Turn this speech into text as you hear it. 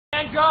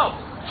man, go!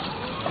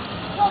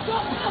 Go, go,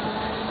 go!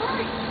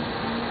 Hurry!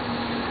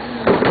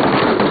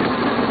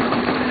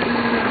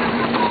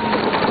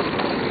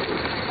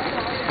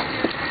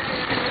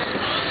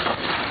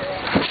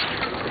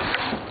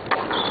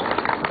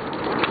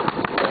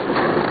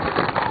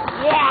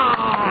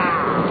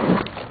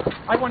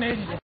 I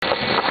 180.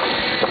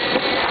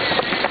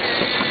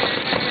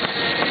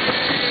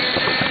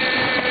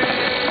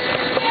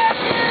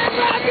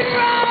 Rock and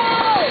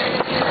roll!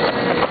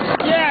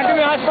 Yeah, give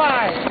me a high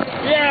five.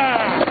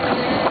 Yeah.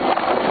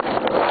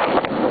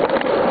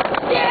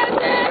 Yeah,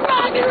 man,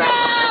 rock and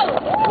roll!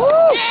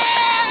 Woo!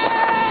 Yeah!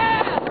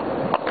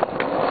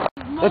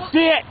 Let's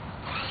see it.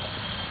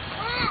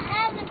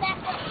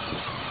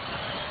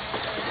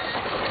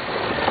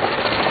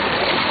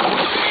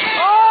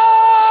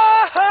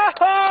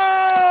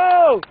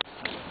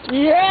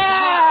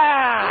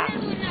 Yeah!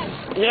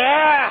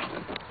 Yeah!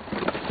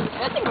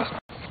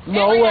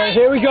 No way,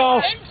 here we go.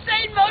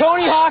 Insane Motor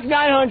Tony Hawk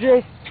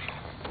 900.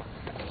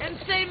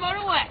 Insane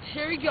Motor Wax,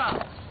 here we go.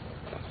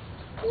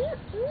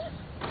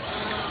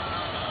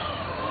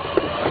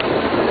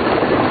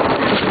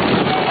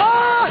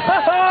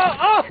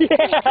 Oh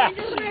yeah!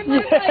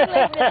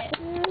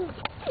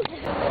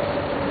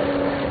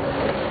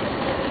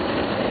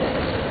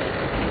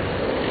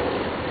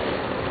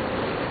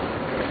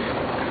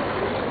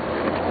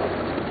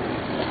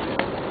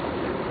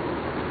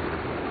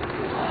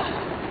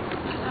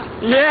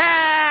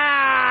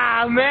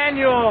 Yeah!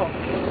 Manual!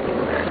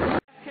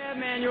 Cab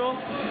manual,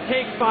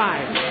 take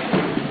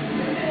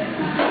 5.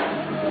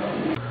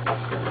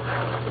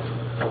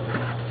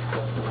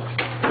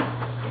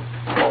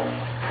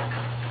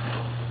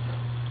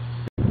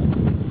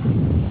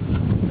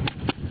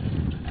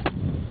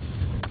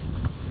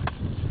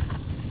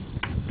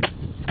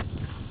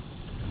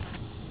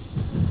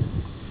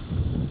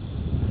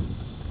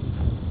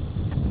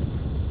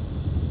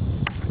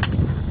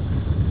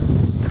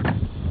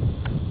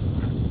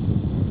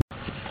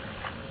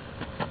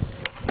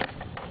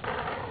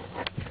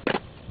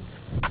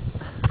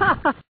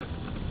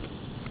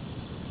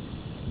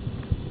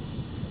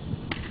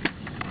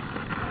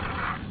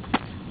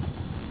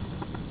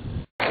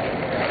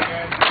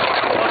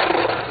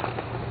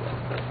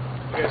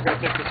 You guys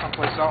gotta take this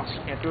someplace else.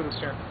 Can't do this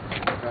here.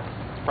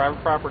 It's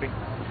private property.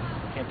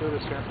 Can't do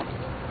this here.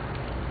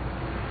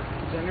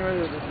 Is there anywhere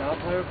that is not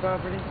private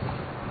property?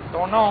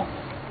 Don't know,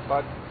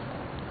 but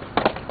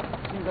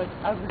Seems like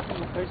every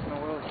single place in the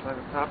world is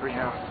private property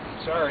now.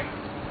 sorry.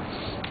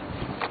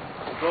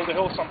 We'll build a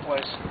hill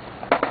someplace.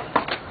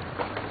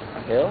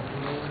 A hill?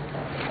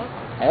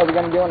 How are we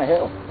gonna go on a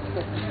hill?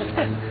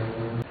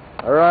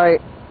 All right.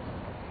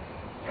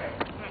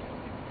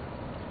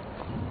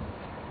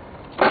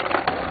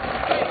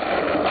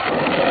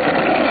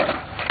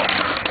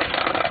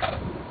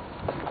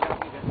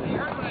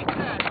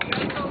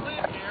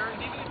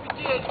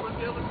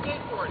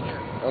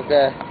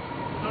 Okay.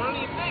 So don't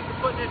even think of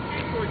putting that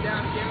street board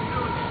down and getting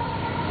doing it.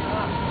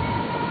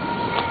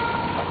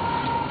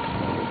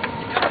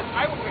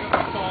 I would pick up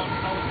my phone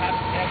and I would have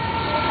to have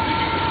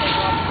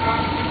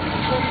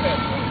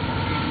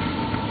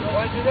you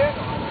want to do that?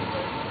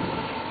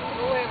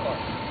 No landlord.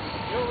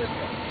 You don't live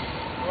here.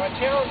 You want to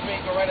challenge me,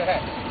 go right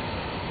ahead.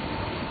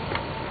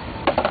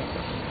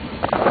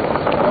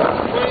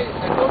 Wait,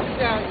 I told you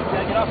down, you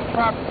gotta get off the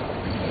property.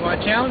 You want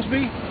to challenge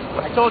me?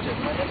 I told you.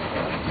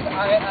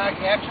 I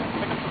actually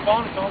pick up the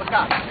phone and call the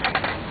cops.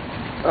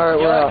 All right.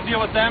 You'll Well. have to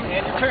deal with them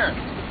and your turn.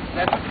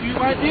 That's what you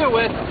want to deal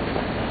with.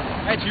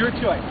 That's your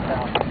choice.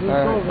 All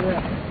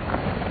right.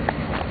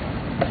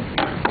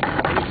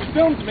 And if you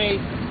filmed me,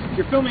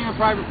 you're filming on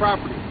private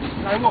property.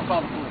 And I will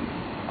call the police.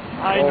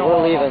 I Well, know.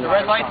 we're leaving. The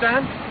red light's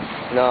on?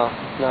 No,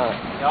 it's not.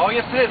 Oh,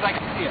 yes it is. I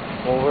can see it.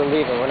 Well, we're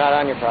leaving. We're not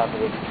on your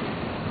property.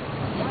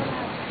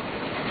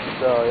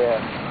 So yeah,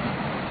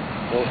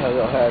 we'll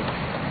go ahead.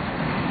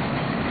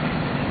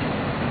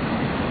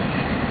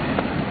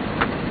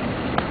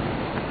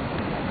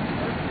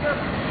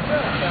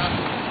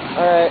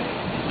 All right.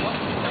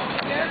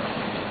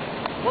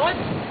 What?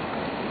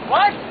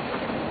 What?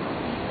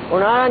 We're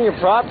not on your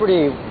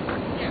property.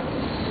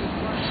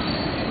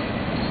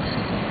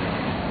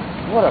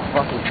 What a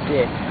fucking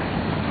dick.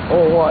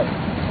 Oh, what?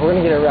 We're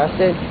gonna get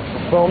arrested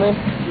for filming?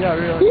 Yeah,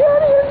 really. Yeah.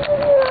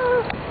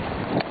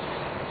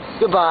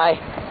 Goodbye.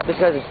 This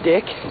guy's a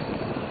dick.